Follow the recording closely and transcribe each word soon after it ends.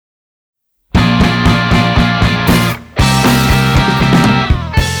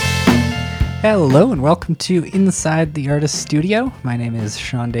Hello and welcome to Inside the Artist Studio. My name is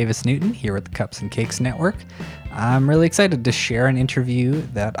Sean Davis Newton here with the Cups and Cakes Network. I'm really excited to share an interview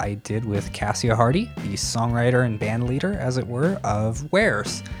that I did with Cassia Hardy, the songwriter and band leader, as it were, of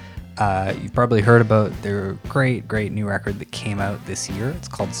Wares. You've probably heard about their great new record that came out this year. It's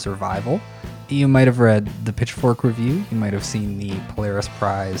called Survival. You might have read the Pitchfork review. You might have seen the Polaris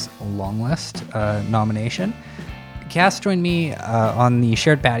Prize long list nomination. Cass joined me on the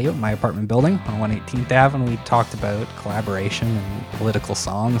shared patio at my apartment building on 118th Ave, and we talked about collaboration and political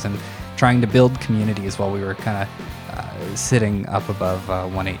songs and trying to build communities while we were kind of sitting up above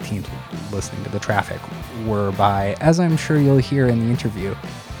 118th listening to the traffic whir by. As I'm sure you'll hear in the interview,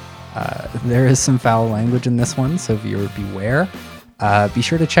 there is some foul language in this one, so viewer beware. Be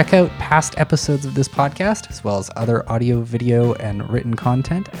sure to check out past episodes of this podcast, as well as other audio, video, and written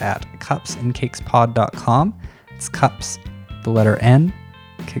content at cupsandcakespod.com. It's cups, the letter N,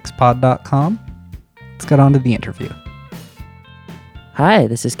 cakespod.com. Let's get on to the interview. Hi,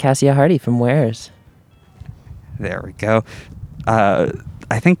 this is Cassia Hardy from Wares. There we go. I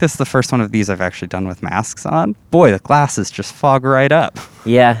think this is the first one of these I've actually done with masks on. Boy, the glasses just fog right up.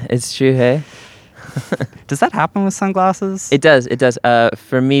 Yeah, it's true, hey? Does that happen with sunglasses? It does.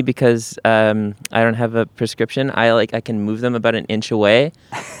 For me, because I don't have a prescription, I can move them about an inch away,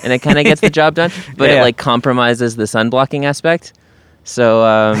 and it kind of gets the job done. But it compromises the sun blocking aspect. So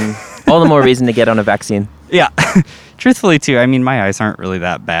all the more reason to get on a vaccine. Yeah, truthfully too. I mean, my eyes aren't really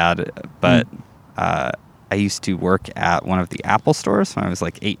that bad, but I used to work at one of the Apple stores when I was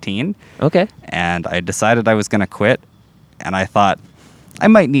like 18. Okay. And I decided I was going to quit, and I thought, I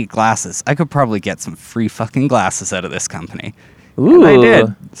might need glasses. I could probably get some free fucking glasses out of this company. Ooh. And I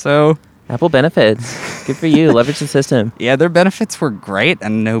did. So Apple benefits. Good for you. Leverage the system. Yeah, their benefits were great,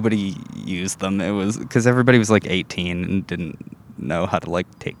 and nobody used them. It was because everybody was like 18 and didn't know how to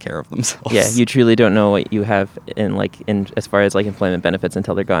take care of themselves. Yeah, you truly don't know what you have in as far as employment benefits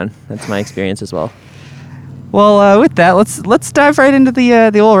until they're gone. That's my experience as well. Well, with that, let's dive right into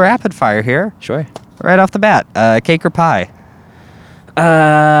the old rapid fire here. Sure. Right off the bat, cake or pie?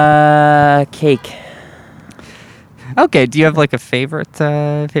 Cake. Okay. Do you have a favorite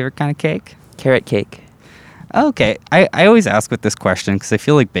kind of cake? Carrot cake. Okay. I always ask with this question because I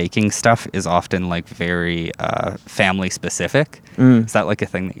feel like baking stuff is often very family specific. Is that a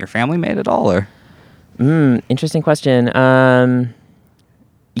thing that your family made at all, or? Interesting question.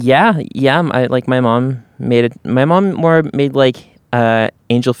 Yeah. My mom made it. My mom more made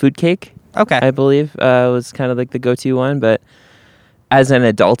angel food cake. Okay. I believe was kind of the go-to one, but as an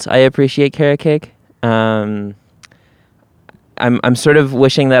adult, I appreciate carrot cake. I'm sort of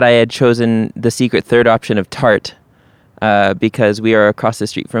wishing that I had chosen the secret third option of tart, because we are across the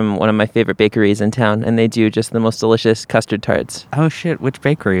street from one of my favorite bakeries in town, and they do just the most delicious custard tarts. Oh shit! Which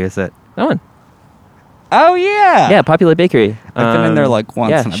bakery is it? That one. Oh yeah. Yeah, Popular Bakery. I've been in there once.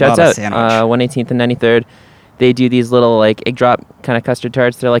 Yeah, and I shouts bought a out. sandwich. 118th and 93rd. They do these little egg drop kind of custard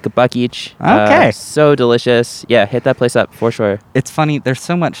tarts. They're $1 each. Okay. So delicious. Yeah, hit that place up for sure. It's funny. There's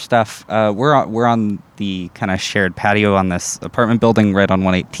so much stuff. We're on the kind of shared patio on this apartment building right on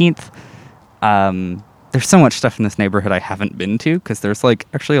 118th. There's so much stuff in this neighborhood I haven't been to because there's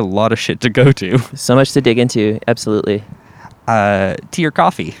actually a lot of shit to go to. So much to dig into. Absolutely. Tea or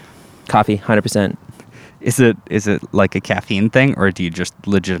coffee? Coffee, 100%. Is it a caffeine thing, or do you just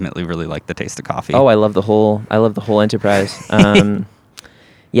legitimately really like the taste of coffee? Oh, I love the whole enterprise.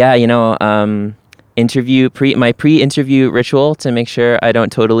 Yeah, my pre-interview ritual to make sure I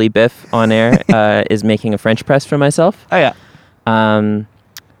don't totally biff on air is making a French press for myself. Oh yeah.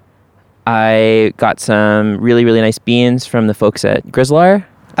 I got some really nice beans from the folks at Grizzlar.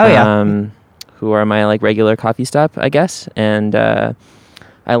 Oh yeah. Who are my regular coffee stop, I guess, and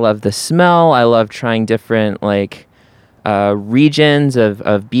I love the smell. I love trying different regions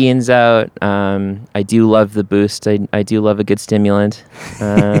of beans out. I do love the boost. I do love a good stimulant.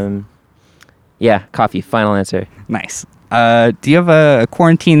 Yeah, coffee. Final answer. Nice. Do you have a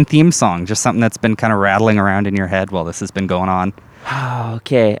quarantine theme song? Just something that's been kind of rattling around in your head while this has been going on?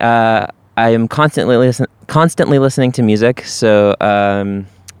 Okay. I am constantly listening to music, so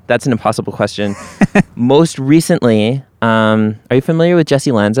that's an impossible question. Most recently, are you familiar with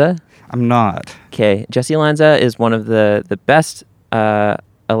Jesse Lanza? I'm not. Okay, Jesse Lanza is one of the best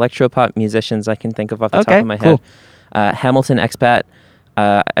electropop musicians I can think of off the top of my head. Hamilton expat.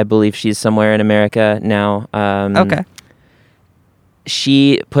 I believe she's somewhere in America now. Okay.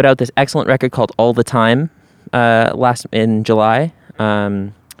 She put out this excellent record called All the Time in July.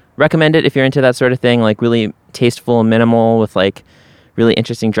 Recommend it if you're into that sort of thing, really tasteful, minimal with really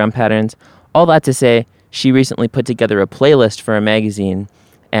interesting drum patterns. All that to say, she recently put together a playlist for a magazine,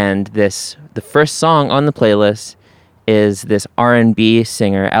 And the first song on the playlist is this R&B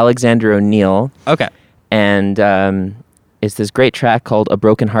singer, Alexander O'Neal. Okay. And it's this great track called A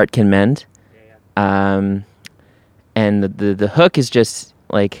Broken Heart Can Mend. And the hook is just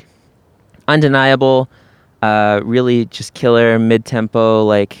like undeniable, really just killer, mid-tempo,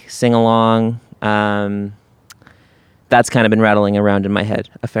 like sing-along. That's kind of been rattling around in my head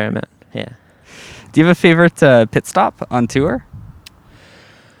a fair amount, yeah. Do you have a favorite pit stop on tour?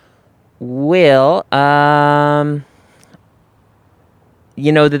 Well, the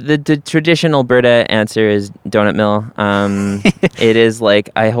traditional Alberta answer is Donut Mill. It is like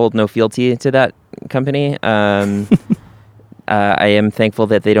I hold no fealty to that company. I am thankful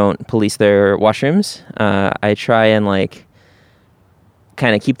that they don't police their washrooms. I try and like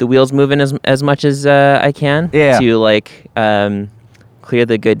kind of keep the wheels moving as much as I can to like clear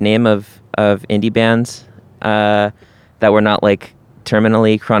the good name of indie bands that were not like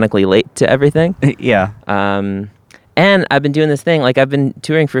terminally chronically late to everything. Yeah. And I've been doing this thing, like I've been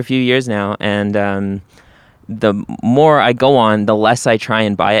touring for a few years now, and the more I go on, the less I try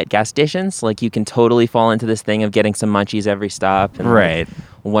and buy at gas stations. Like you can totally fall into this thing of getting some munchies every stop and right. like,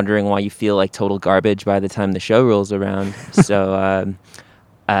 wondering why you feel like total garbage by the time the show rolls around. So,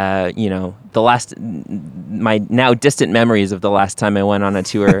 my now distant memories of the last time I went on a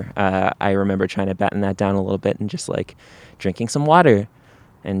tour, I remember trying to batten that down a little bit and just like drinking some water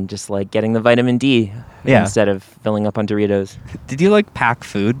and just like getting the vitamin D instead of filling up on Doritos. Did you like pack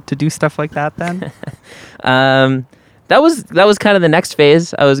food to do stuff like that then? That was kind of the next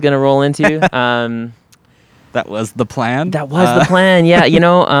phase I was going to roll into. That was the plan? That was the plan. Yeah,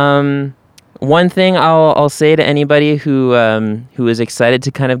 one thing I'll say to anybody who is excited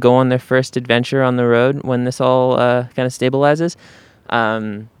to kind of go on their first adventure on the road when this all kind of stabilizes,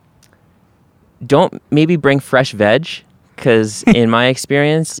 don't maybe bring fresh veg, because in my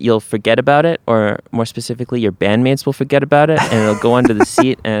experience, you'll forget about it, or more specifically, your bandmates will forget about it, and it'll go under the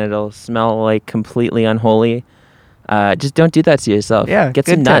seat, and it'll smell like completely unholy. Just don't do that to yourself. Yeah, get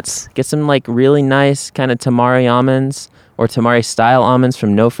some nuts. Get some like really nice kind of tamari almonds or tamari style almonds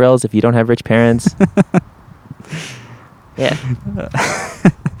from No Frills if you don't have rich parents. Yeah.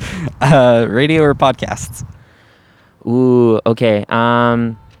 Radio or podcasts? Ooh, okay.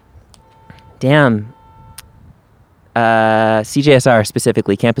 Damn. CJSR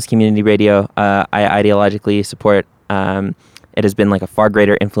specifically, Campus Community Radio, I ideologically support. It has been like a far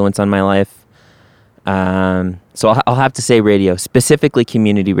greater influence on my life. So I'll have to say radio, specifically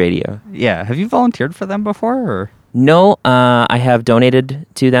community radio. Yeah. Have you volunteered for them before? Or? No, I have donated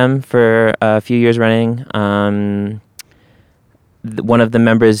to them for a few years running. One of the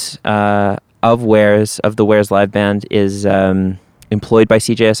members of the Wares Live Band is employed by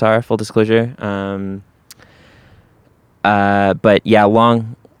CJSR, full disclosure. But yeah,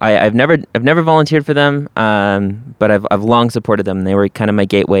 I've never volunteered for them, but I've long supported them. They were kind of my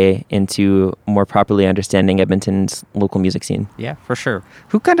gateway into more properly understanding Edmonton's local music scene. Yeah, for sure.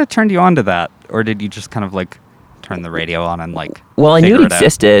 Who kind of turned you on to that, or did you just kind of like turn the radio on and like? Well, I knew it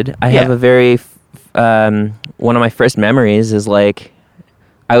existed. I have a very one of my first memories is like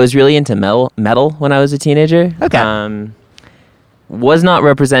I was really into metal when I was a teenager. Okay. Was not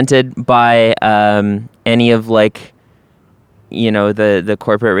represented by any of like, the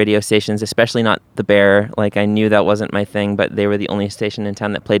corporate radio stations, especially not the Bear. Like I knew that wasn't my thing, but they were the only station in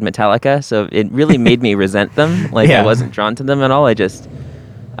town that played Metallica, so it really made me resent them. Like I wasn't drawn to them at all. I just,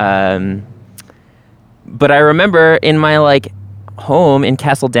 but I remember in my like home in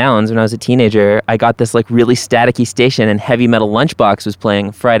Castle Downs when I was a teenager, I got this like really staticky station, and Heavy Metal Lunchbox was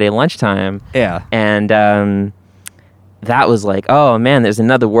playing Friday lunchtime. Yeah. And that was like, oh man, there's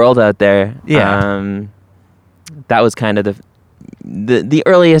another world out there. Yeah. That was kind of the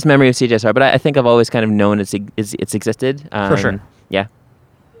earliest memory of CJSR, but I think I've always kind of known it's existed. For sure. Yeah.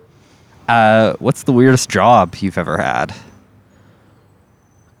 What's the weirdest job you've ever had?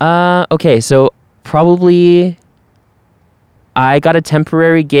 Okay, so probably I got a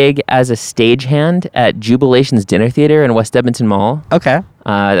temporary gig as a stagehand at Jubilation's Dinner Theater in West Edmonton Mall. Okay.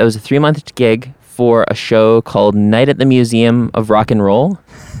 That was a 3-month gig for a show called Night at the Museum of Rock and Roll.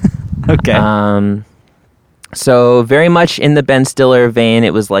 Okay. So very much in the Ben Stiller vein.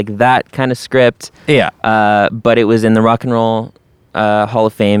 It was like that kind of script. Yeah. But it was in the Rock and Roll Hall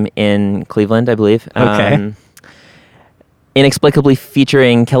of Fame in Cleveland, I believe. Okay. Inexplicably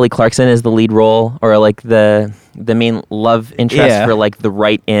featuring Kelly Clarkson as the lead role, or like the main love interest for like the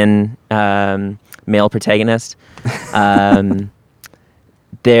right-in male protagonist.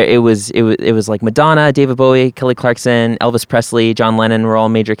 It was like Madonna, David Bowie, Kelly Clarkson, Elvis Presley, John Lennon were all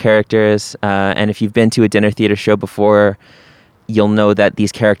major characters. And if you've been to a dinner theater show before, you'll know that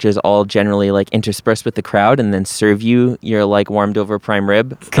these characters all generally like intersperse with the crowd and then serve you your like warmed over prime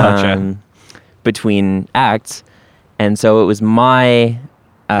rib Gotcha. between acts. And so it was my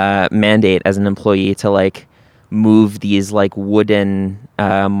mandate as an employee to like move these like wooden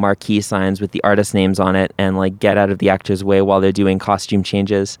marquee signs with the artist names on it and like get out of the actors' way while they're doing costume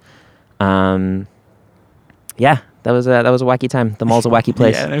changes. Yeah, that was a wacky time. The mall's a wacky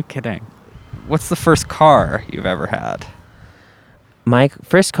place. Yeah, no kidding. What's the first car you've ever had? My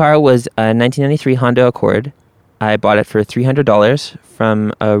first car was a 1993 Honda Accord. I bought it for $300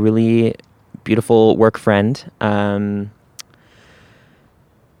 from a really beautiful work friend.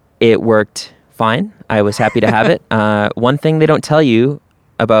 It worked fine. I was happy to have it. One thing they don't tell you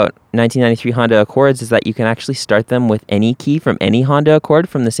about 1993 Honda Accords is that you can actually start them with any key from any Honda Accord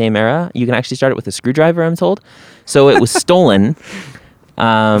from the same era. You can actually start it with a screwdriver, I'm told. So it was stolen.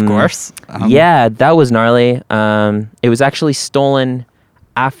 Of course. Yeah, that was gnarly. It was actually stolen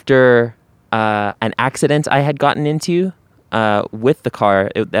after an accident I had gotten into with the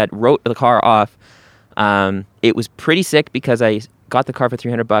car that wrote the car off. It was pretty sick because I got the car for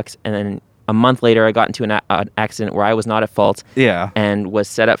 $300, and then a month later I got into an accident where I was not at fault. Yeah. And was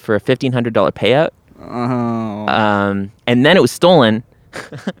set up for a $1,500 payout. Oh. And then it was stolen,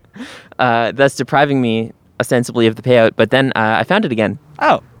 thus depriving me ostensibly of the payout. But then I found it again.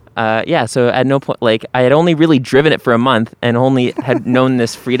 Oh. Yeah, so at no point, like, I had only really driven it for a month and only had known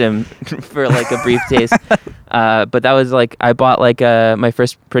this freedom for, like, a brief taste. But that was, like, I bought, like, my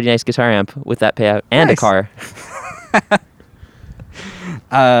first pretty nice guitar amp with that payout and Nice. a car.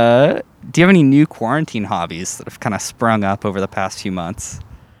 Do you have any new quarantine hobbies that have kind of sprung up over the past few months?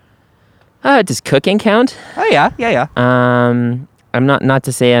 Does cooking count? Oh, yeah. I'm not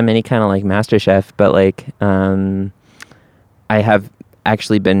to say I'm any kind of, like, master chef, but, like, I have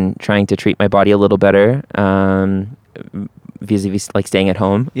actually been trying to treat my body a little better, vis-a-vis like staying at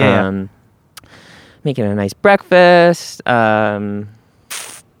home. Yeah. Making a nice breakfast, gardening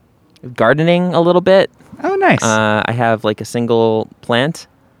a little bit. Oh, nice. I have like a single plant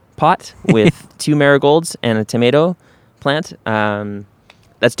pot with 2 marigolds and a tomato plant.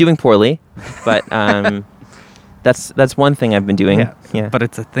 That's doing poorly, but that's one thing I've been doing. Yeah. But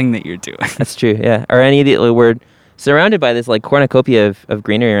it's a thing that you're doing. That's true, yeah. Or any of the, we're surrounded by this like cornucopia of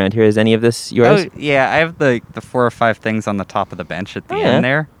greenery around here. Is any of this yours? Oh, yeah. I have the 4 or 5 things on the top of the bench at the end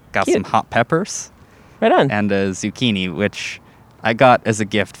there. Got Cute. some hot peppers Right on. and a zucchini, which I got as a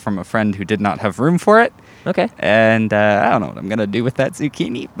gift from a friend who did not have room for it. Okay. And I don't know what I'm going to do with that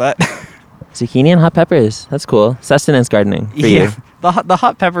zucchini, but... Zucchini and hot peppers. That's cool. Sustenance gardening for you. The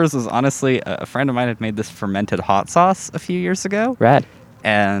hot peppers was honestly, a friend of mine had made this fermented hot sauce a few years ago. Rad.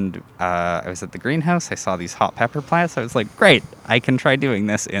 And I was at the greenhouse. I saw these hot pepper plants. I was like, great, I can try doing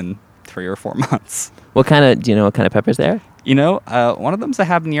this in 3 or 4 months. Do you know what kind of peppers they are? You know, one of them's a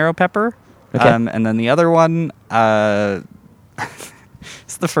habanero pepper. Okay. And then the other one,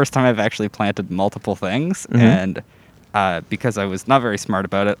 it's the first time I've actually planted multiple things. Mhm. And because I was not very smart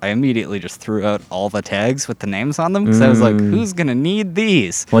about it, I immediately just threw out all the tags with the names on them. Because I was like, who's going to need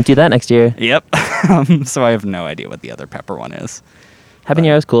these? Won't do that next year. Yep. So I have no idea what the other pepper one is.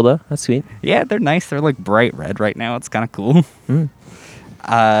 Habanero's cool though. That's sweet. Yeah, they're nice. They're like bright red right now. It's kind of cool. Mm.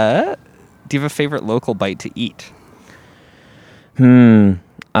 Do you have a favorite local bite to eat? Yeah,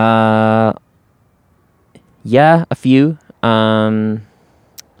 a few.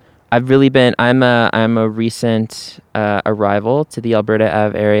 I've really been. I'm a recent arrival to the Alberta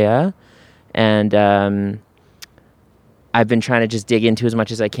Ave area, and I've been trying to just dig into as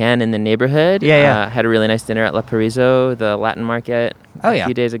much as I can in the neighborhood. Yeah. Had a really nice dinner at La Parizo, the Latin market, Oh, a yeah.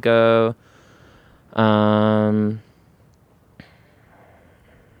 few days ago.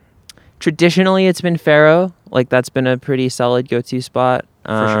 Traditionally, it's been Faro. Like, that's been a pretty solid go-to spot.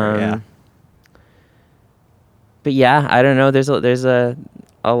 For sure, yeah. But yeah, I don't know. There's a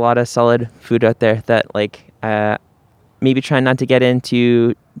lot of solid food out there that like maybe try not to get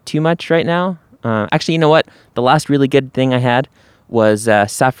into too much right now. Actually, you know what? The last really good thing I had was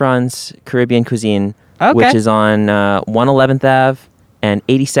Saffron's Caribbean Cuisine, Okay. which is on 111th Ave and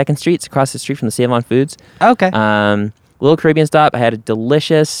 82nd Street. It's across the street from the Save On Foods. Okay. Little Caribbean stop. I had a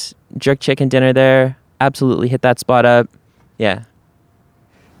delicious jerk chicken dinner there. Absolutely hit that spot up. Yeah.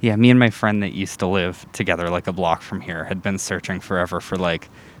 Yeah, me and my friend that used to live together like a block from here had been searching forever for like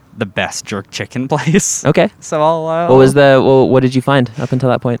the best jerk chicken place. Okay. So I'll... What did you find up until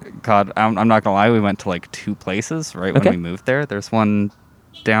that point? God, I'm not gonna lie, we went to like 2 places right when Okay. we moved there. There's one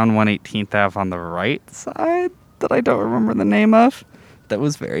down 118th Ave on the right side that I don't remember the name of. That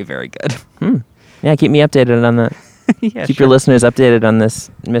was very, very good. Yeah, keep me updated on that. Yeah, Keep sure. your listeners updated on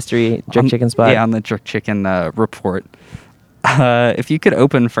this mystery jerk chicken spot. Yeah, on the jerk chicken report. If you could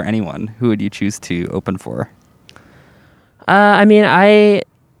open for anyone, who would you choose to open for? I mean, I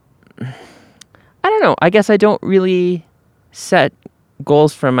don't know. I guess I don't really set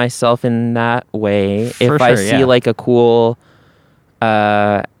goals for myself in that way. For If I sure, see yeah. like a cool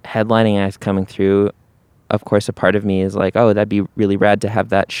headlining act coming through, of course, a part of me is like, oh, that'd be really rad to have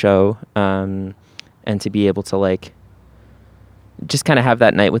that show, and to be able to like just kind of have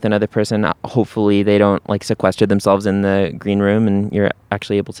that night with another person. Hopefully, they don't like sequester themselves in the green room, and you're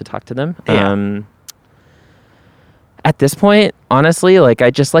actually able to talk to them. Yeah. At this point, honestly, like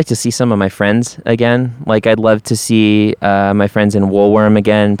I'd just like to see some of my friends again. Like I'd love to see my friends in Woolworm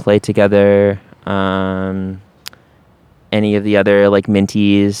again play together. Any of the other like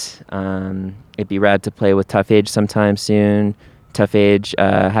Minties. It'd be rad to play with Tough Age sometime soon. Tough Age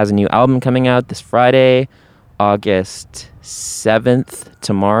has a new album coming out this Friday, August 7th,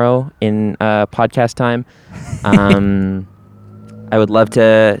 tomorrow in podcast time. I would love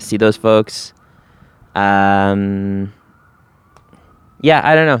to see those folks. Yeah,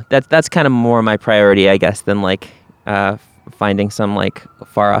 I don't know. That's kind of more my priority, I guess, than like finding some like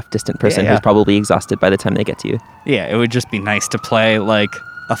far off distant person Yeah. who's probably exhausted by the time they get to you. Yeah, it would just be nice to play like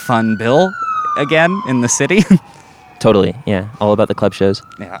a fun bill again in the city. Totally, yeah. All about the club shows.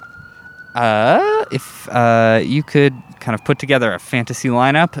 Yeah. If you could kind of put together a fantasy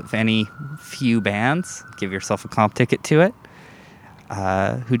lineup of any few bands, give yourself a comp ticket to it,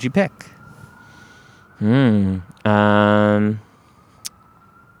 who'd you pick?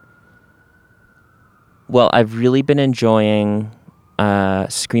 Well, I've really been enjoying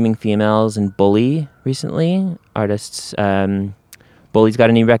Screaming Females and Bully recently. Artists, Bully's got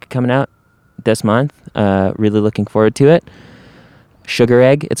a new record coming out this month. Really looking forward to it. Sugar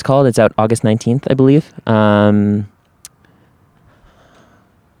Egg, it's called. It's out August 19th, I believe.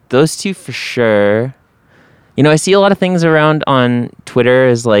 Those two for sure. You know, I see a lot of things around on Twitter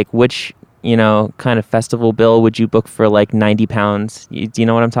as like, which, you know, kind of festival bill would you book for like 90 pounds? Do you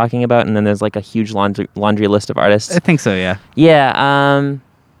know what I'm talking about? And then there's like a huge laundry list of artists. I think so, yeah. Yeah,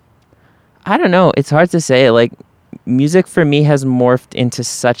 I don't know. It's hard to say. Like, music for me has morphed into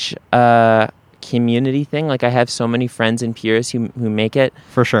such a community thing. Like, I have so many friends and peers who make it.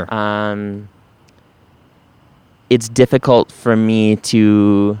 For sure. It's difficult for me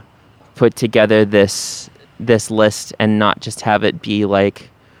to put together this list and not just have it be like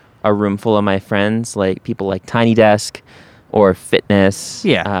a room full of my friends, like people like Tiny Desk or Fitness,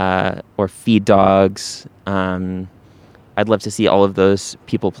 or Feed Dogs. I'd love to see all of those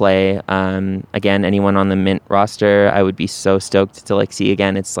people play. Again, anyone on the Mint roster, I would be so stoked to like see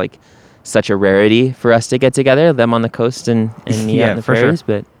again. It's like such a rarity for us to get together, them on the coast and me out in the for prairies.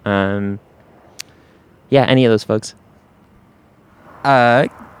 sure. But yeah, any of those folks.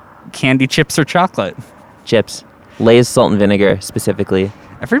 Candy, chips, or chocolate? Chips. Lay's salt and vinegar specifically.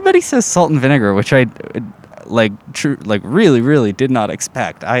 Everybody says salt and vinegar, which I really, really did not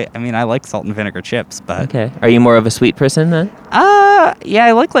expect. I mean, I like salt and vinegar chips, but Okay. Are you more of a sweet person then? yeah,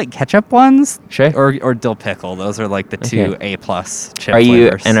 I like ketchup ones. Sure. Or dill pickle. Those are like the two Okay. A+ chip Are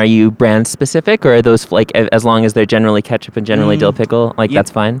flavors. you brand specific, or are those like as long as they're generally ketchup and generally dill pickle, like you-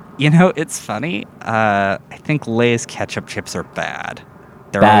 that's fine? You know, it's funny. I think Lay's ketchup chips are bad.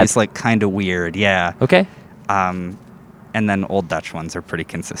 They're Bad. always like kind of weird. Yeah. Okay. And then Old Dutch ones are pretty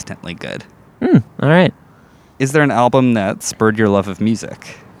consistently good. All right. Is there an album that spurred your love of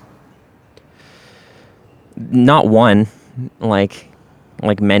music? Not one, like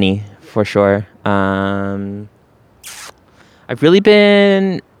many for sure. I've really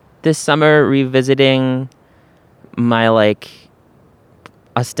been this summer revisiting my like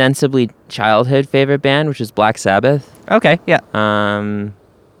ostensibly childhood favorite band, which is Black Sabbath. Okay, yeah.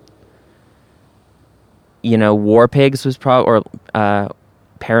 You know, War Pigs was Paranoid,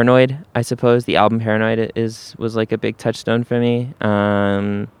 I suppose. The album Paranoid was like a big touchstone for me.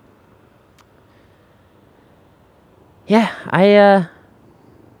 Yeah,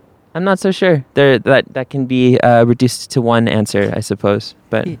 I'm not so sure. That can be reduced to one answer, I suppose.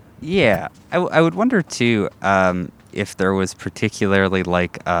 But Yeah, I would wonder too if there was particularly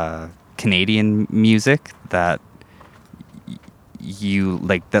like Canadian music that you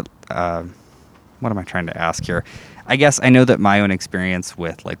like that. What am I trying to ask here? I guess I know that my own experience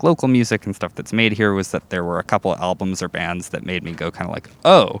with like local music and stuff that's made here was that there were a couple of albums or bands that made me go kind of like,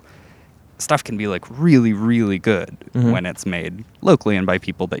 oh, stuff can be like really, really good when it's made locally and by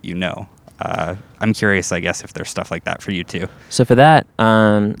people that you know. I'm curious, I guess, if there's stuff like that for you too. so for that,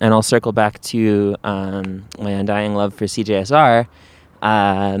 and I'll circle back to my undying love for CJSR.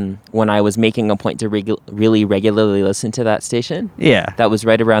 when I was making a point to really regularly listen to that station. Yeah. That was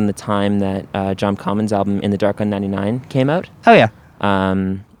right around the time that John Common's album In the Dark on 99 came out. Oh, yeah.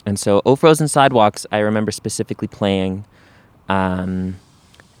 And so Oh Frozen Sidewalks, I remember specifically playing. And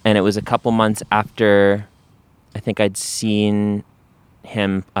it was a couple months after I think I'd seen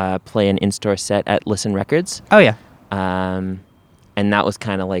him play an in-store set at Listen Records. Oh, yeah. And that was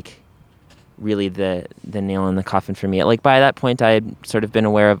kind of like really the nail in the coffin for me. Like by that point, I had sort of been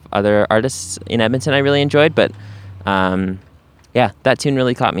aware of other artists in Edmonton I really enjoyed, but yeah, that tune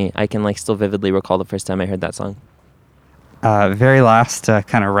really caught me. I can like still vividly recall the first time I heard that song. Very last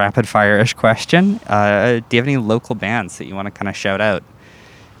kind of rapid fire-ish question. Do you have any local bands that you want to kind of shout out?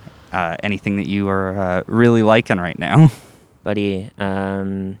 Anything that you are really liking right now? Buddy,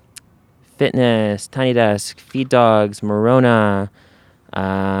 Fitness, Tiny Desk, Feed Dogs, Morona.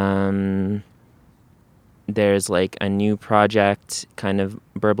 There's like a new project kind of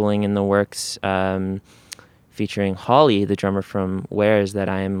burbling in the works, featuring Holly, the drummer from Wares, that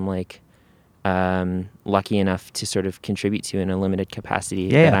I'm like lucky enough to sort of contribute to in a limited capacity.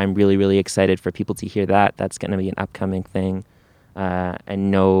 Yeah. That I'm really, really excited for people to hear that. That's going to be an upcoming thing,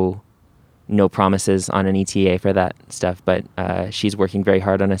 and no promises on an ETA for that stuff. But she's working very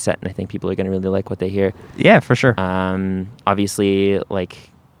hard on a set, and I think people are going to really like what they hear. Yeah, for sure. Obviously, like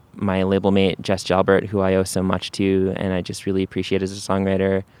my label mate Jess Jalbert, who I owe so much to, and I just really appreciate as a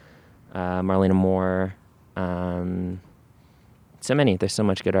songwriter. Marlena Moore. So many. There's so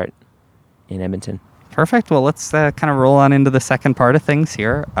much good art in Edmonton. Perfect. Well, let's kind of roll on into the second part of things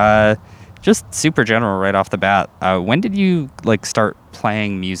here. Just super general right off the bat. When did you like start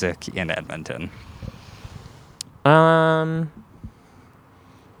playing music in Edmonton?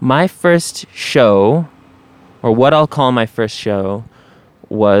 My first show, or what I'll call my first show,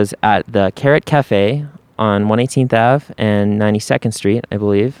 was at the Carrot Cafe on 118th Ave and 92nd Street, I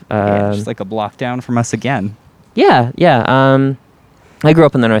believe. Just like a block down from us again. Yeah. I grew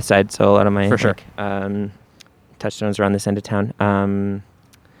up on the north side, so a lot of my For sure. touchstones around this end of town.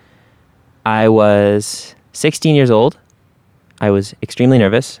 I was 16 years old. I was extremely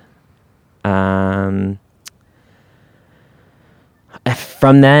nervous. From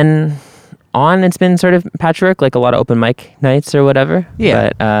then on, it's been sort of patchwork, like a lot of open mic nights or whatever.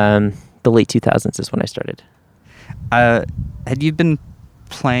 Yeah. But the late 2000s is when I started. Had you been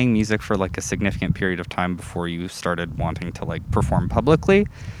playing music for like a significant period of time before you started wanting to like perform publicly?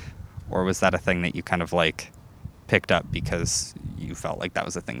 Or was that a thing that you kind of like picked up because you felt like that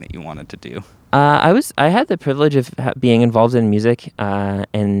was a thing that you wanted to do? I had the privilege of being involved in music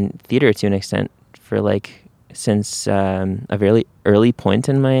and theater to an extent for like since a very early point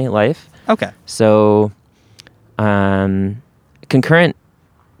in my life. Okay. So concurrent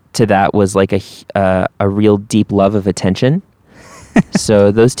to that was like a real deep love of attention.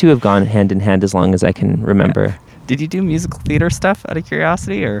 So those two have gone hand in hand as long as I can remember. Yeah. Did you do musical theater stuff out of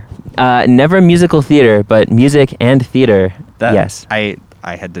curiosity, or? Never musical theater, but music and theater. Yes. I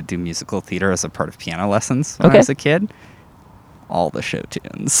had to do musical theater as a part of piano lessons when I was a kid. All the show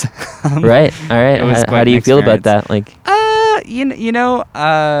tunes. Right. All right. How do you feel about that? Like, I'm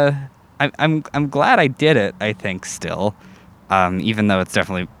glad I did it. I think still, even though it's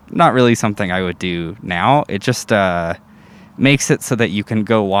definitely not really something I would do now. It just makes it so that you can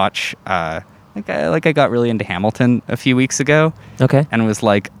go watch. I got really into Hamilton a few weeks ago. Okay. And was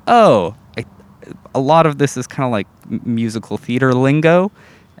like, a lot of this is kind of like musical theater lingo,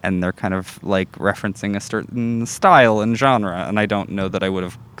 and they're kind of like referencing a certain style and genre, and I don't know that I would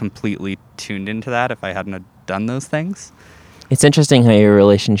have completely tuned into that if I hadn't have done those things. It's interesting how your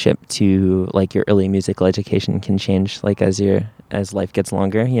relationship to like your early musical education can change like as life gets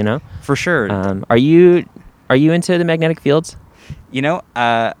longer, you know? For sure. Are you into the Magnetic Fields?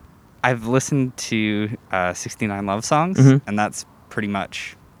 I've listened to 69 Love Songs, and that's pretty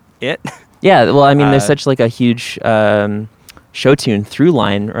much it. Yeah, well, I mean, there's such like a huge show tune through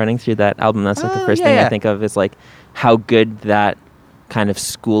line running through that album. That's like the first thing I think of is like how good that kind of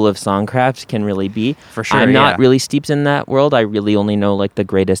school of songcraft can really be. For sure, I'm not really steeped in that world. I really only know like the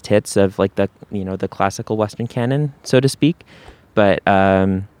greatest hits of like the classical Western canon, so to speak. But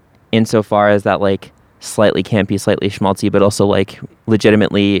insofar as that like slightly campy, slightly schmaltzy, but also like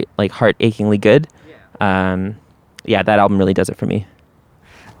legitimately like heart achingly good. That album really does it for me.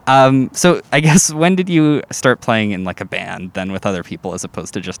 So I guess when did you start playing in like a band then with other people as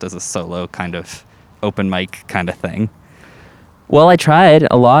opposed to just as a solo kind of open mic kind of thing? Well, I tried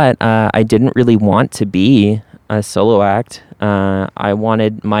a lot. I didn't really want to be a solo act.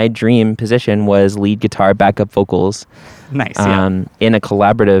 My dream position was lead guitar, backup vocals. Nice, in a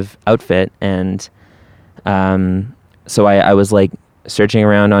collaborative outfit. And so I was like searching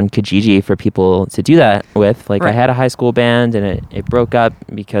around on Kijiji for people to do that with. Like, I Right. had a high school band, and it broke up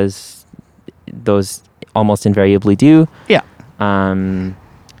because those almost invariably do. Yeah. And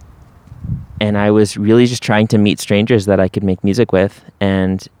I was really just trying to meet strangers that I could make music with,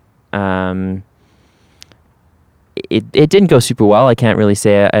 and it didn't go super well. I can't really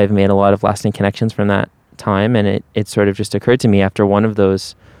say I've made a lot of lasting connections from that time, and it sort of just occurred to me after one of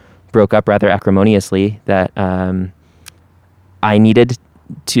those broke up rather acrimoniously that I needed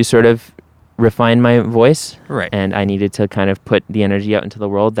to sort of refine my voice, Right. and I needed to kind of put the energy out into the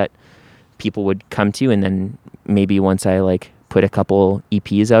world that people would come to, and then maybe once I like put a couple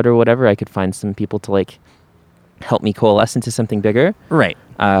EPs out or whatever, I could find some people to like help me coalesce into something bigger. Right.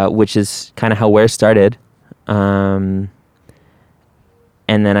 Which is kind of how Where started. And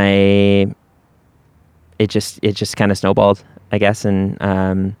then it just kind of snowballed, I guess.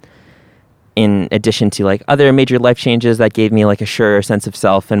 And in addition to like other major life changes that gave me like a surer sense of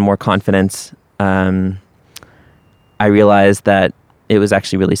self and more confidence, I realized that it was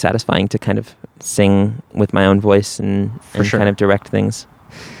actually really satisfying to kind of sing with my own voice and sure. kind of direct things.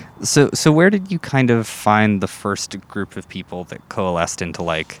 So where did you kind of find the first group of people that coalesced into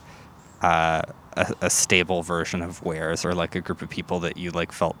like a stable version of Where's, or like a group of people that you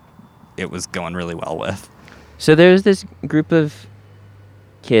like felt it was going really well with? So there's this group of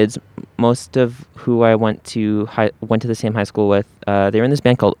kids, most of who I went to the same high school with. They were in this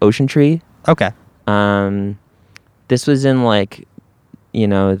band called Ocean Tree. Okay. This was in like,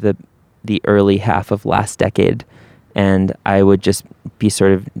 the early half of last decade, and I would just be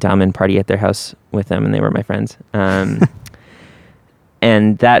sort of dumb and party at their house with them, and they were my friends.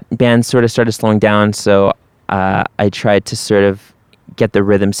 And that band sort of started slowing down, so I tried to sort of get the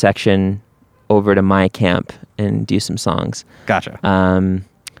rhythm section over to my camp and do some songs. Gotcha.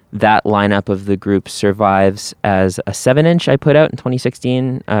 That lineup of the group survives as a 7-inch I put out in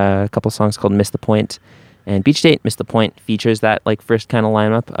 2016. A couple songs called Miss the Point and Beach Date. Miss the Point features that like first kind of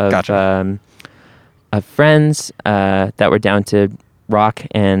lineup of Gotcha. of friends that were down to rock,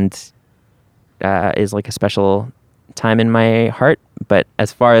 and is like a special time in my heart. But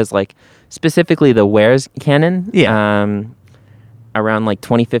as far as like specifically the Where's canon, around like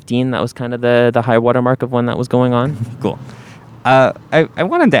 2015, that was kind of the high watermark of when that was going on. Cool. I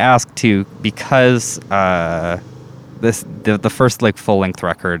wanted to ask too, because the first like full length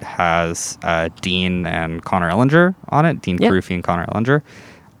record has Dean and Connor Ellinger on it. Dean Carufi and Connor Ellinger.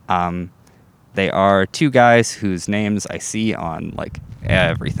 They are two guys whose names I see on like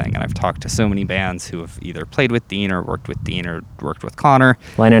everything, and I've talked to so many bands who have either played with Dean or worked with Connor.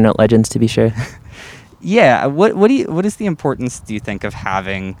 Liner Note legends, to be sure. Yeah. What is the importance, do you think, of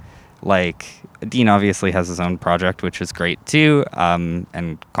having, like, Dean obviously has his own project, which is great too,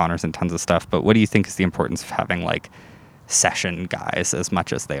 and Connor's in tons of stuff, but what do you think is the importance of having like session guys as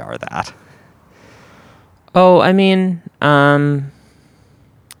much as they are that? Oh, I mean,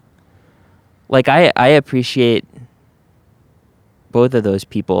 like I appreciate both of those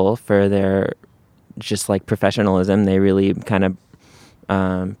people for their just like professionalism. They really kind of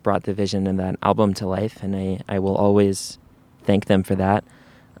brought the vision of that album to life, and I will always thank them for that.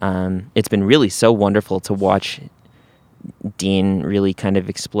 It's been really so wonderful to watch Dean really kind of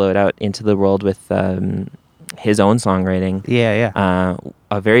explode out into the world with his own songwriting. Yeah.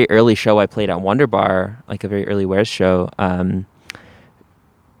 A very early show I played at Wonder Bar, like a very early Where's show,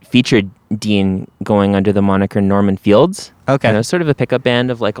 featured Dean going under the moniker Norman Fields. Okay. And it was sort of a pickup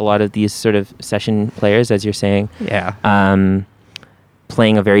band of like a lot of these sort of session players, as you're saying. Yeah.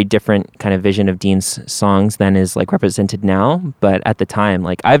 Playing a very different kind of vision of Dean's songs than is like represented now. But at the time,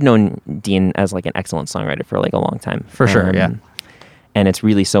 like I've known Dean as like an excellent songwriter for like a long time. For sure, yeah. And it's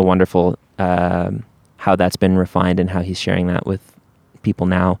really so wonderful how that's been refined and how he's sharing that with people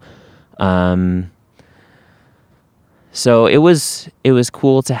now. So it was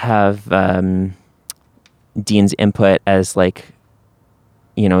cool to have Dean's input as like,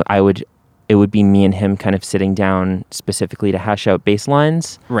 it would be me and him kind of sitting down specifically to hash out bass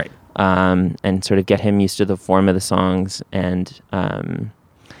lines. Right. And sort of get him used to the form of the songs. And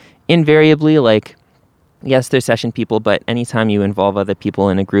invariably, like, yes, they're session people, but anytime you involve other people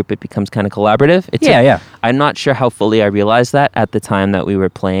in a group, it becomes kind of collaborative. Yeah. I'm not sure how fully I realized that at the time that we were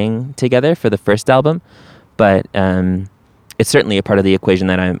playing together for the first album, but it's certainly a part of the equation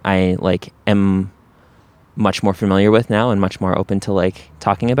that I like am much more familiar with now and much more open to like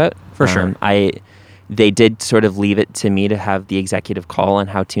talking about. For sure. They did sort of leave it to me to have the executive call on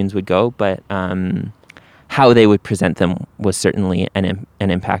how tunes would go, but how they would present them was certainly an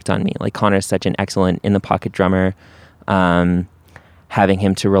impact on me. Like Connor's such an excellent in the pocket drummer, having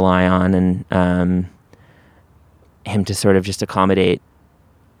him to rely on and him to sort of just accommodate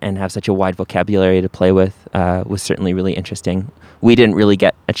and have such a wide vocabulary to play with was certainly really interesting. We didn't really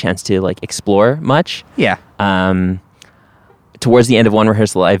get a chance to like explore much. Yeah. Towards the end of one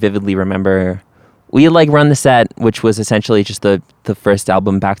rehearsal, I vividly remember we had like run the set, which was essentially just the first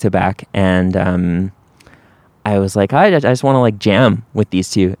album back to back, and I was like, I just want to like jam with these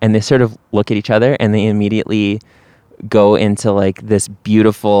two, and they sort of look at each other and they immediately go into like this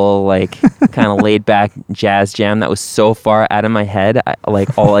beautiful, like kind of laid back jazz jam that was so far out of my head.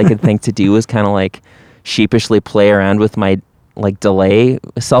 Like all I could think to do was kind of like sheepishly play around with my like delay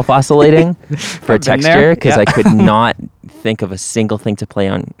self-oscillating for texture, because I could not think of a single thing to play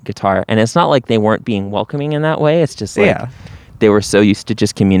on guitar. And it's not like they weren't being welcoming in that way. It's just like they were so used to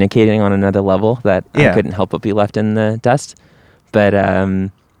just communicating on another level that I couldn't help but be left in the dust. But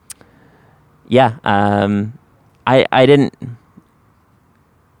I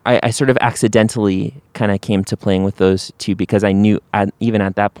sort of accidentally kind of came to playing with those two, because I knew even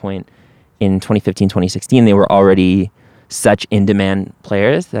at that point in 2015, 2016, they were already such in-demand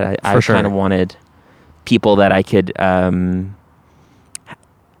players that I kind of wanted people that I could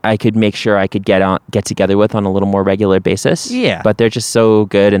make sure I could get together with on a little more regular basis. Yeah. But they're just so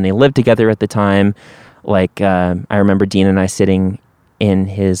good, and they lived together at the time. Like I remember Dean and I sitting in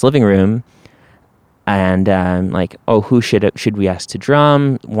his living room, and like, oh, who should we ask to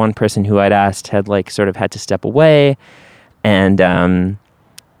drum? One person who I'd asked had like sort of had to step away, and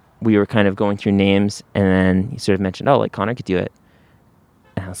we were kind of going through names, and then he sort of mentioned, oh, like Connor could do it.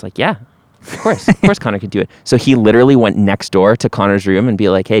 And I was like, yeah, of course Connor could do it. So he literally went next door to Connor's room and be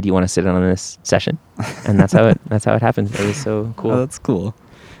like, hey, do you want to sit in on this session? And that's how it happened. It was so cool. Oh, that's cool.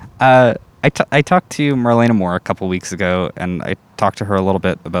 I talked to Marlena Moore a couple weeks ago, and I talked to her a little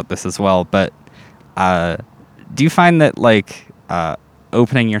bit about this as well. But do you find that like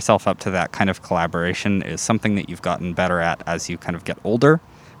opening yourself up to that kind of collaboration is something that you've gotten better at as you kind of get older,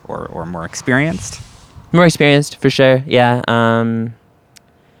 or more experienced? More experienced, for sure. Yeah.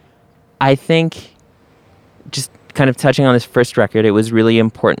 I think just kind of touching on this first record, it was really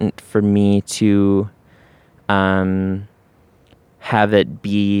important for me to have it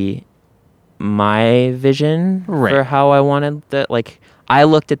be my vision for how I wanted that. Like, I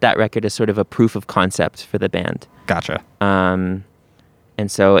looked at that record as sort of a proof of concept for the band. Gotcha. And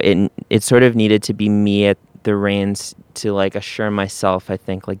so it sort of needed to be me at the reins to like assure myself, I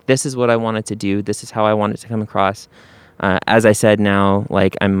think, like, this is what I wanted to do. This is how I wanted to come across. As I said, now,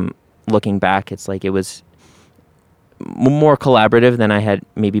 like, I'm looking back, it's like it was more collaborative than I had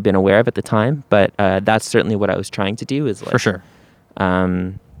maybe been aware of at the time. But that's certainly what I was trying to do, is like, for sure,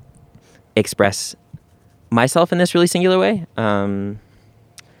 express myself in this really singular way.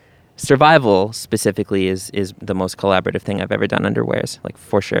 Survival specifically is the most collaborative thing I've ever done under Wares, like,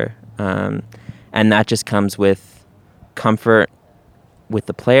 for sure. And that just comes with comfort with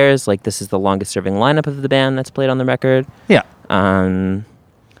the players. Like, this is the longest serving lineup of the band that's played on the record. Yeah.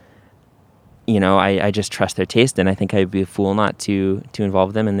 You know, I just trust their taste, and I think I'd be a fool not to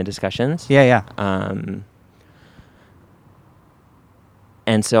involve them in the discussions. Yeah.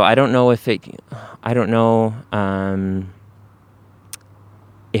 And so I don't know if it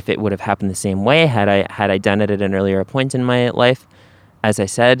would have happened the same way had I done it at an earlier point in my life. As I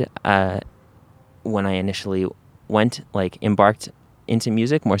said, when I initially embarked into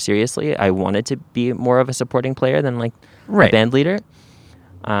music more seriously, I wanted to be more of a supporting player than like a band leader.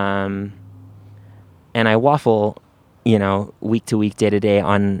 And I waffle, week to week, day to day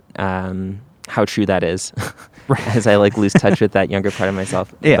on how true that is, as I like lose touch with that younger part of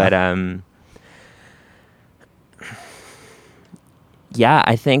myself. Yeah. But yeah,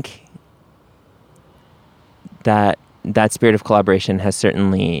 I think that spirit of collaboration has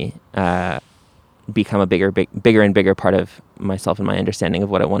certainly become a bigger and bigger part of myself and my understanding of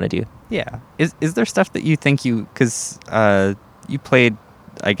what I want to do. Yeah. Is there stuff that you think because you played,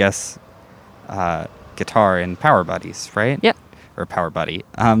 I guess, guitar in Power Buddies, right? Yeah. Or Power Buddy.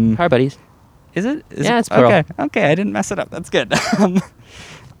 Power Buddies. Is it? Yeah, it's plural. Okay, I didn't mess it up. That's good.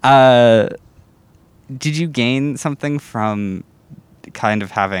 Did you gain something from kind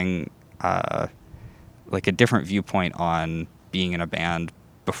of having like a different viewpoint on being in a band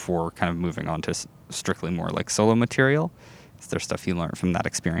before kind of moving on to strictly more like solo material? Is there stuff you learned from that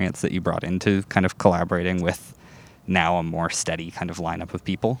experience that you brought into kind of collaborating with now a more steady kind of lineup of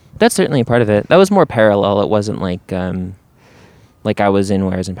people? That's certainly a part of it. That was more parallel. It wasn't like I was in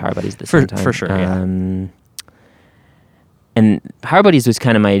Wares and Power Buddies at the same time. For sure, yeah. And Power Buddies was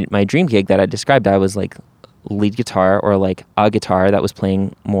kind of my dream gig that I described. I was like lead guitar, or like a guitar that was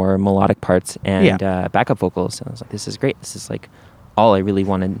playing more melodic parts and backup vocals. And I was like, this is great. This is like all I really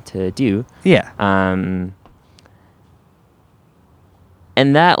wanted to do. Yeah.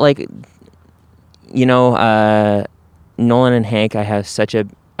 and that, like, Nolan and Hank, I have such a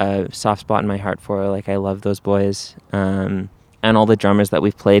soft spot in my heart for. Like, I love those boys, and all the drummers that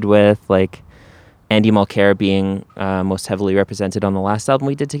we've played with, like Andy Mulcair being most heavily represented on the last album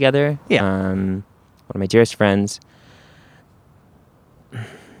we did together. Yeah. One of my dearest friends.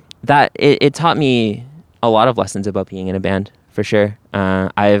 That it taught me a lot of lessons about being in a band, for sure.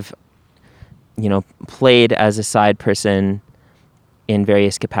 I've played as a side person in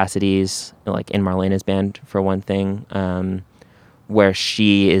various capacities, like in Marlena's band, for one thing, where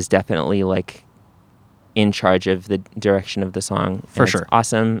she is definitely like in charge of the direction of the song. For And sure. it's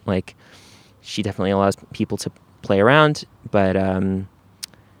awesome. Like, she definitely allows people to play around, but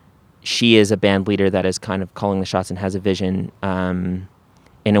she is a band leader that is kind of calling the shots and has a vision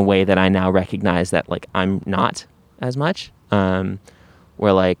in a way that I now recognize that, like, I'm not as much.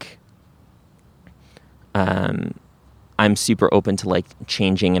 Where, like, I'm super open to, like,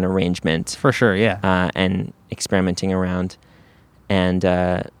 changing an arrangement. For sure, yeah. And experimenting around. And,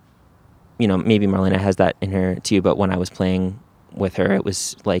 maybe Marlena has that in her too, but when I was playing with her, it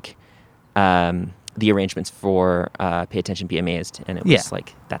was like the arrangements for Pay Attention, Be Amazed. And it was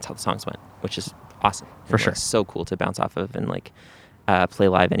like, that's how the songs went, which is awesome. For sure. It's so cool to bounce off of and, like, play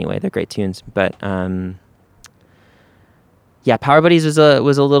live anyway. They're great tunes. But, Power Buddies was a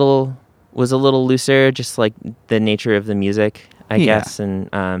little looser, just like the nature of the music, I guess. And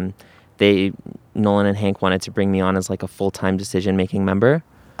Nolan and Hank wanted to bring me on as like a full-time decision-making member.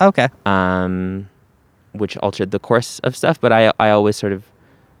 Okay. Which altered the course of stuff, but I always sort of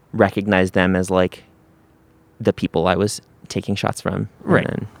recognized them as like the people I was taking shots from. Right.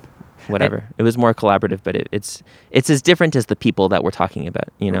 And whatever. It was more collaborative, but it's as different as the people that we're talking about.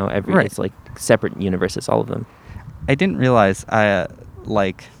 Right. It's like separate universes, all of them. I didn't realize I've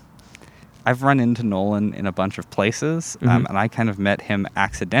run into Nolan in a bunch of places, and I kind of met him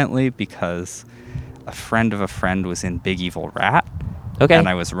accidentally because a friend of a friend was in Big Evil Rat. Okay. And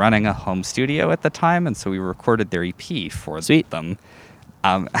I was running a home studio at the time, and so we recorded their EP for them.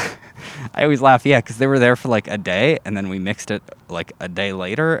 I always laugh, because they were there for like a day, and then we mixed it like a day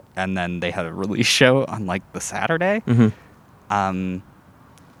later, and then they had a release show on like the Saturday.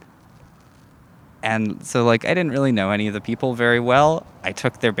 And so, like, I didn't really know any of the people very well. I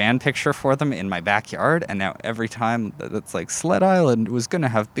took their band picture for them in my backyard, and now every time it's like, Sled Island was going to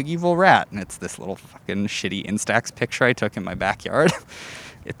have Big Evil Rat, and it's this little fucking shitty Instax picture I took in my backyard.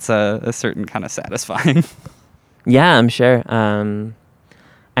 It's a certain kind of satisfying. Yeah, I'm sure.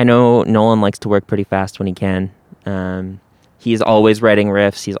 I know Nolan likes to work pretty fast when he can. He's always writing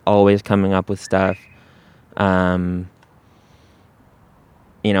riffs. He's always coming up with stuff.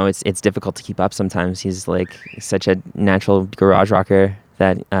 It's difficult to keep up sometimes. He's like such a natural garage rocker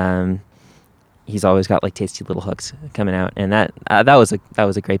that he's always got like tasty little hooks coming out, and that was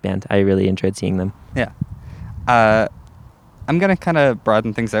a great band. I really enjoyed seeing them. Yeah. I'm gonna kind of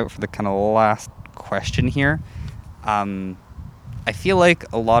broaden things out for the kind of last question here. I feel like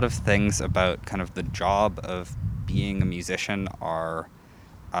a lot of things about kind of the job of being a musician are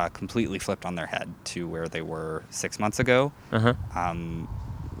completely flipped on their head to where they were 6 months ago.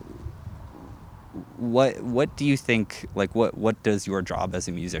 What do you think, like, what does your job as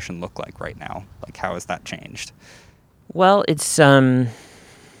a musician look like right now? Like, how has that changed? Well, it's more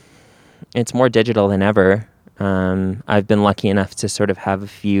digital than ever. I've been lucky enough to sort of have a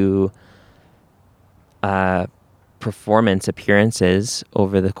few performance appearances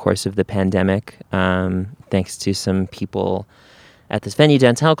over the course of the pandemic, thanks to some people at this venue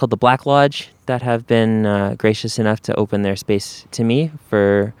downtown called the Black Lodge that have been gracious enough to open their space to me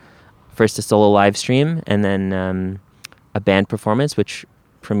for first a solo live stream and then a band performance, which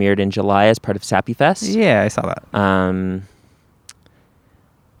premiered in July as part of Sappy Fest. Yeah, I saw that.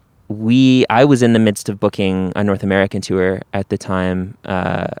 I was in the midst of booking a North American tour at the time.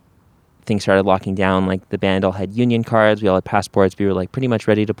 Things started locking down. Like, the band all had union cards. We all had passports. We were like pretty much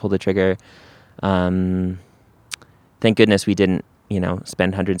ready to pull the trigger. Thank goodness we didn't,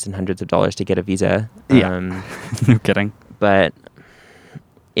 spend hundreds and hundreds of dollars to get a visa. Yeah. No kidding. But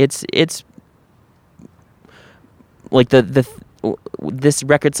it's like this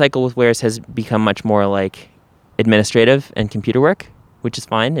record cycle with Wares has become much more like administrative and computer work, which is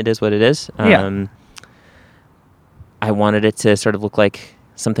fine. It is what it is. Yeah. I wanted it to sort of look like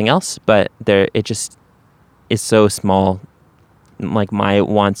something else, but it just is so small. Like, my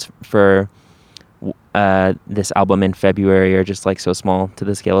wants for this album in February are just like so small to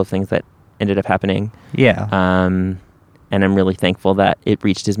the scale of things that ended up happening. Yeah. And I'm really thankful that it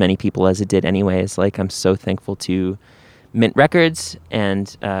reached as many people as it did anyways. Like, I'm so thankful to Mint Records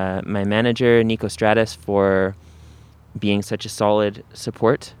and my manager, Nico Stratus, for being such a solid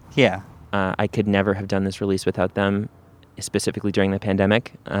support. Yeah. I could never have done this release without them, specifically during the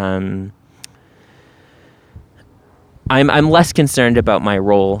pandemic. I'm less concerned about my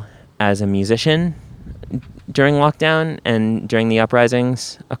role as a musician during lockdown and during the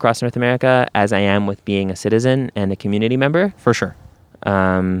uprisings across North America as I am with being a citizen and a community member. For sure.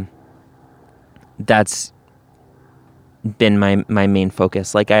 That's been my main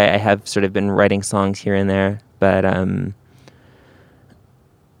focus. Like I have sort of been writing songs here and there, but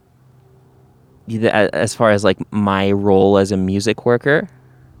as far as like my role as a music worker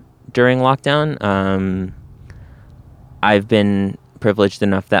during lockdown, I've been privileged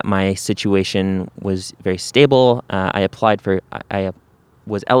enough that my situation was very stable. I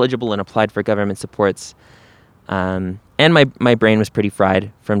was eligible and applied for government supports, and my brain was pretty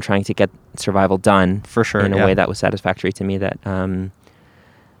fried from trying to get survival done For sure. in a way that was satisfactory to me. That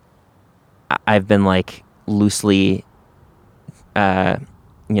I've been like loosely,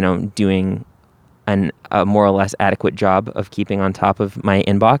 doing a more or less adequate job of keeping on top of my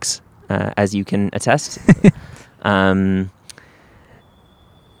inbox, as you can attest.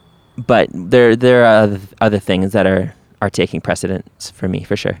 But there are other things that are taking precedence for me,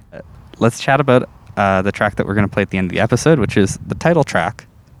 for sure. Let's chat about the track that we're going to play at the end of the episode, which is the title track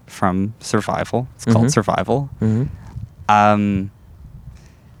from Survival. It's called Survival. Mm-hmm.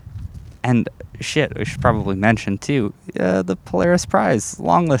 And shit, we should probably mention too the Polaris Prize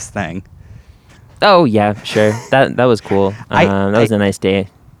long list thing. Oh yeah, sure. That was cool. That was a nice day.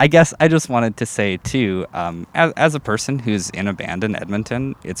 I guess I just wanted to say too, as a person who's in a band in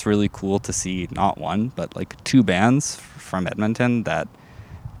Edmonton, it's really cool to see not one but like two bands from Edmonton that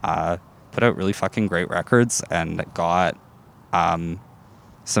put out really fucking great records and got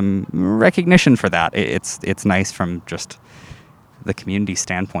some recognition for that. It's nice from just the community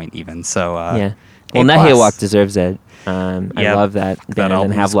standpoint even. So yeah. Well, Nahiawak deserves it. I love that band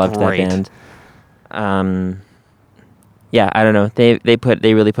and have loved great. that band. Yeah, I don't know. They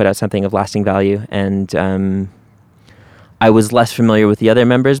really put out something of lasting value, and I was less familiar with the other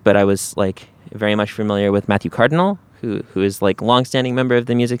members, but I was like very much familiar with Matthew Cardinal, who is like longstanding member of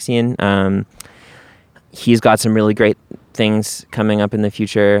the music scene. He's got some really great things coming up in the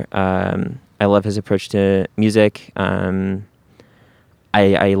future. I love his approach to music. I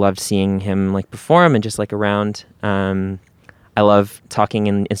loved seeing him like perform and just like around. I love talking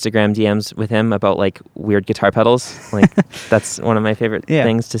in Instagram DMs with him about like weird guitar pedals. Like that's one of my favorite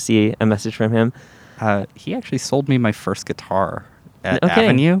things to see a message from him. He actually sold me my first guitar at Okay.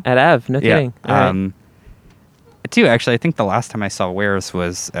 Avenue. At Av, no kidding. All right. Too, actually, I think the last time I saw Wares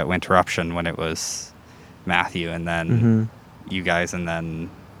was at Winterruption when it was Matthew and then you guys, and then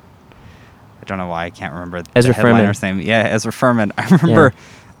I don't know why I can't remember Ezra the headliner's name. Yeah, Ezra Furman. I remember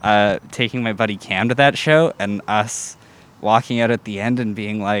taking my buddy Cam to that show and us walking out at the end and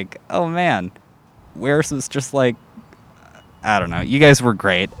being like, oh man, Wares was just like, I don't know. You guys were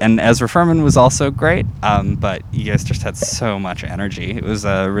great. And Ezra Furman was also great, but you guys just had so much energy. It was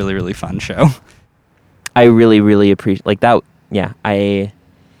a really, really fun show. I really, really appreciate like that. Yeah, I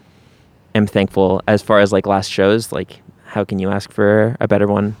am thankful as far as like last shows. Like, how can you ask for a better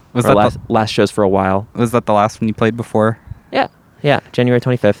one? Was or that last shows for a while? Was that the last one you played before? Yeah, January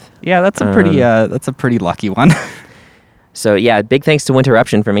 25th. Yeah, that's a pretty lucky one. So yeah, big thanks to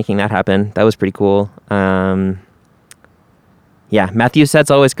Winterruption for making that happen. That was pretty cool. Yeah, Matthew's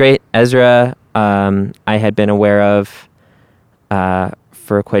set's always great. Ezra, I had been aware of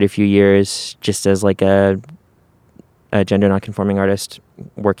for quite a few years, just as like a gender non-conforming artist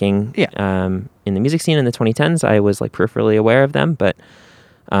working in the music scene in the 2010s. I was like peripherally aware of them, but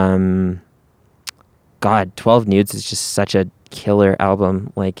God, 12 Nudes is just such a killer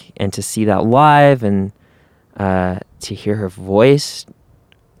album. Like, and to see that live and to hear her voice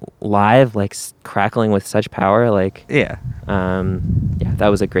live, like crackling with such power, like that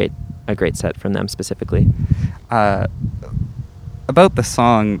was a great set from them specifically. About the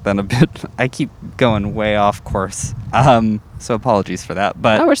song, then a bit. I keep going way off course, so apologies for that.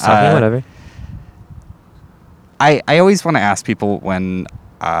 But we're just talking, whatever. I always want to ask people when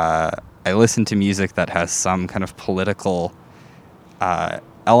I listen to music that has some kind of political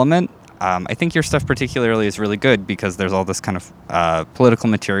element. I think your stuff particularly is really good because there's all this kind of political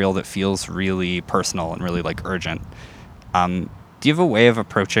material that feels really personal and really like urgent. Do you have a way of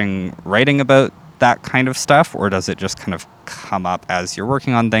approaching writing about that kind of stuff, or does it just kind of come up as you're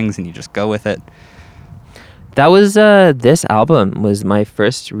working on things and you just go with it? That was this album was my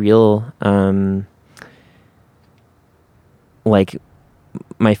first real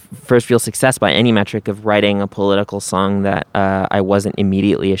my first real success by any metric of writing a political song that I wasn't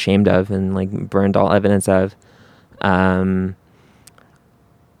immediately ashamed of and like burned all evidence of. I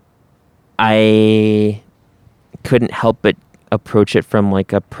couldn't help but approach it from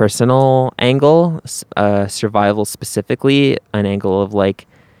like a personal angle, survival specifically, an angle of like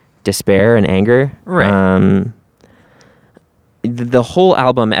despair and anger. Right. The whole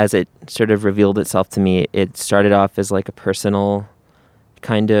album, as it sort of revealed itself to me, it started off as like a personal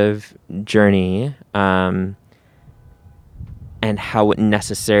kind of journey, and how it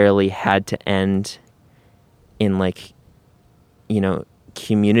necessarily had to end in like,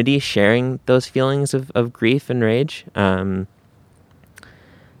 community sharing those feelings of grief and rage,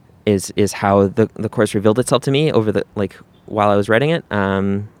 is how the course revealed itself to me over while I was writing it.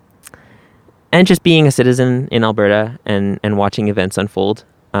 And just being a citizen in Alberta and watching events unfold.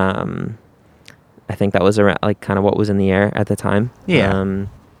 I think that was around, kind of what was in the air at the time. Yeah.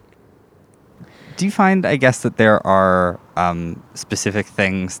 Do you find, I guess, that there are specific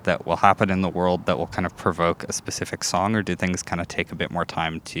things that will happen in the world that will kind of provoke a specific song, or do things kind of take a bit more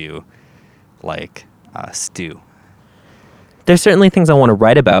time to, stew? There's certainly things I want to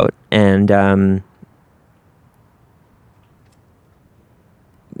write about, and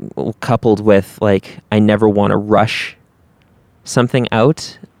coupled with, I never want to rush something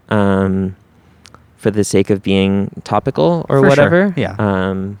out for the sake of being topical or For whatever. Sure.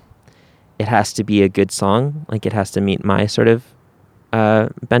 Yeah. It has to be a good song. It has to meet my sort of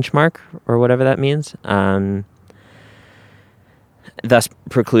benchmark or whatever that means. Thus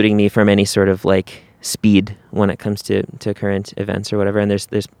precluding me from any sort of speed when it comes to current events or whatever. And there's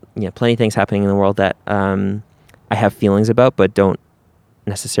plenty of things happening in the world that I have feelings about, but don't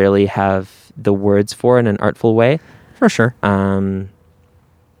necessarily have the words for in an artful way. For sure.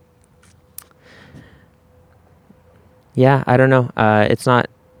 Yeah, I don't know.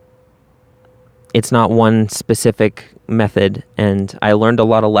 It's not one specific method, and I learned a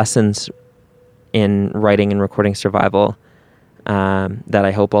lot of lessons in writing and recording Survival that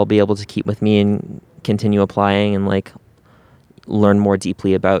I hope I'll be able to keep with me and continue applying and learn more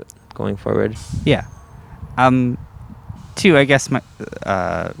deeply about going forward. Yeah. Too, I guess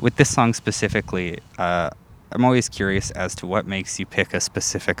with this song specifically, I'm always curious as to what makes you pick a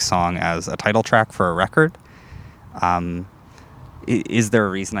specific song as a title track for a record. Is there a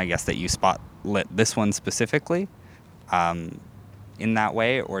reason, I guess, that you spotlit this one specifically in that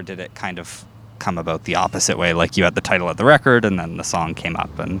way, or did it kind of come about the opposite way? You had the title of the record and then the song came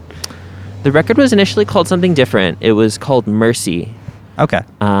up? And the record was initially called something different. It was called Mercy. Okay.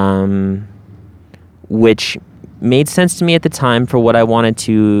 Which made sense to me at the time for what I wanted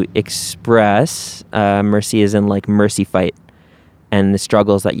to express. Mercy is in mercy fight and the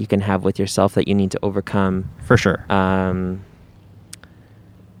struggles that you can have with yourself that you need to overcome. For sure. And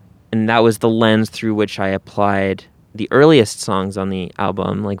that was the lens through which I applied the earliest songs on the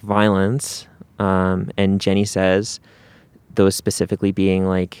album, like Violence, and Jenny Says, those specifically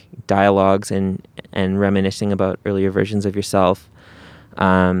being dialogues and reminiscing about earlier versions of yourself.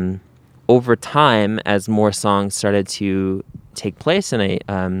 Over time, as more songs started to take place,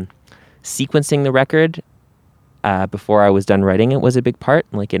 and sequencing the record before I was done writing it was a big part.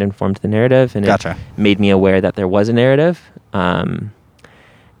 It informed the narrative, and Gotcha. It made me aware that there was a narrative.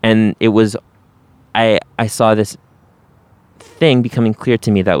 And it was, I saw this thing becoming clear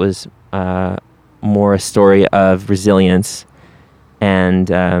to me that was more a story of resilience,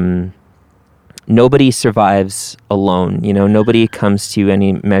 and nobody survives alone. Nobody comes to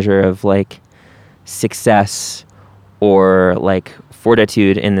any measure of success or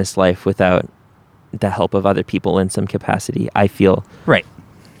fortitude in this life without the help of other people in some capacity, I feel. Right.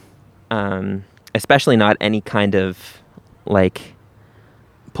 Especially not any kind of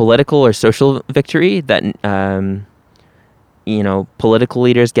political or social victory that political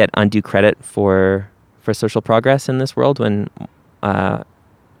leaders get undue credit for social progress in this world when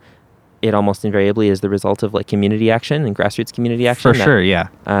it almost invariably is the result of community action and grassroots community action. For sure, yeah.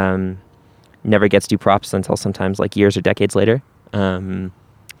 Never gets due props until sometimes years or decades later.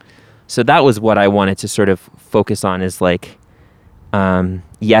 So that was what I wanted to sort of focus on is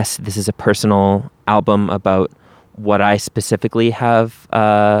yes, this is a personal album about what I specifically have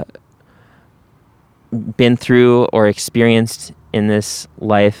been through or experienced in this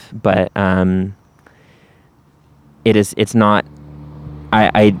life, but it's not.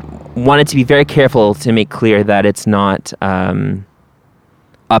 I wanted to be very careful to make clear that it's not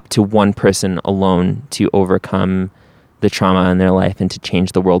up to one person alone to overcome the trauma in their life and to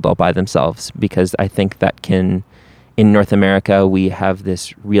change the world all by themselves, because I think that in North America, we have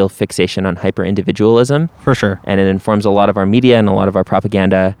this real fixation on hyper-individualism. For sure. And it informs a lot of our media and a lot of our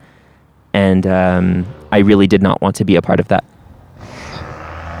propaganda. And I really did not want to be a part of that.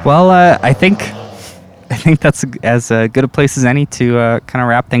 Well, I think I think that's as good a place as any to kind of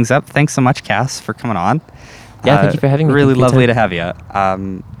wrap things up. Thanks so much, Cass, for coming on. Yeah, thank you for having me. Really lovely to have you.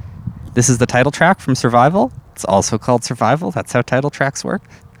 This is the title track from Survival. It's also called Survival. That's how title tracks work.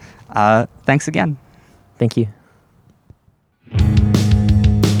 Thanks again. Thank you.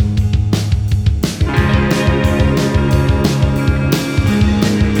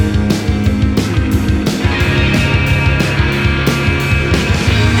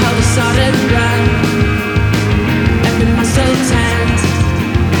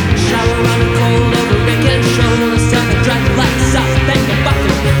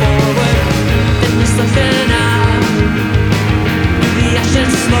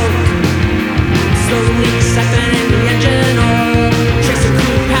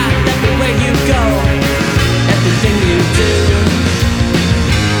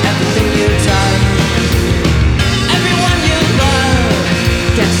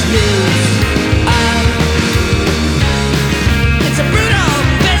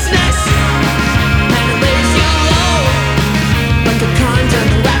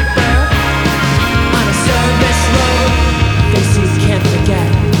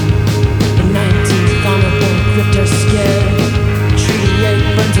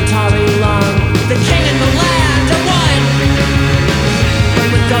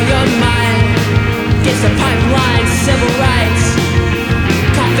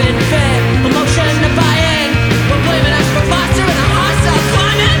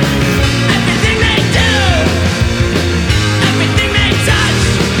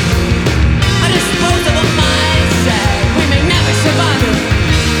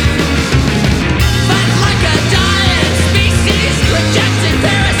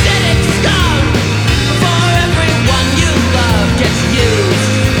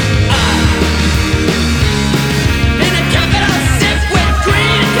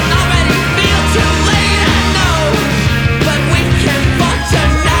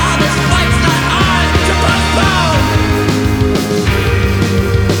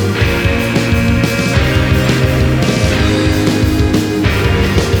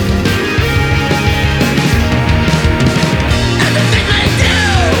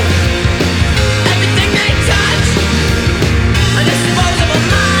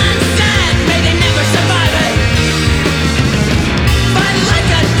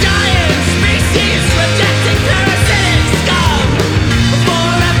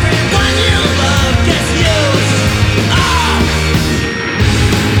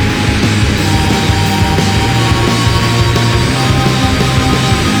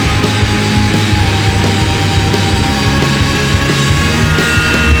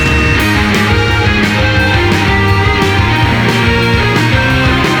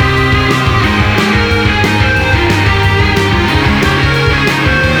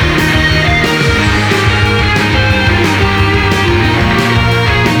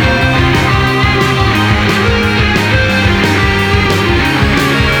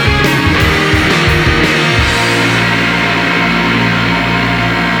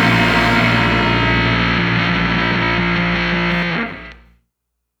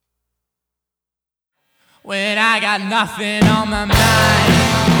 When I got nothing on my mind.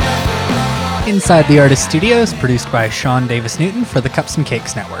 Inside the Artist Studios, produced by Sean Davis Newton for the Cups and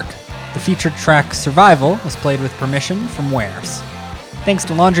Cakes Network. The featured track Survival was played with permission from Wares. Thanks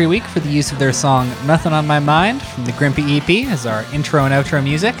to Laundry Week for the use of their song Nothing on My Mind from the Grimpy EP as our intro and outro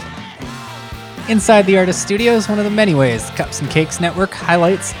music. Inside the Artist Studios, one of the many ways the Cups and Cakes Network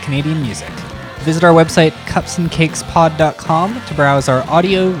highlights Canadian music. Visit our website cupsandcakespod.com to browse our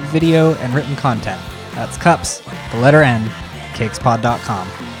audio, video, and written content. That's cups, the letter N, cakespod.com.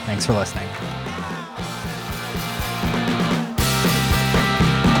 Thanks for listening.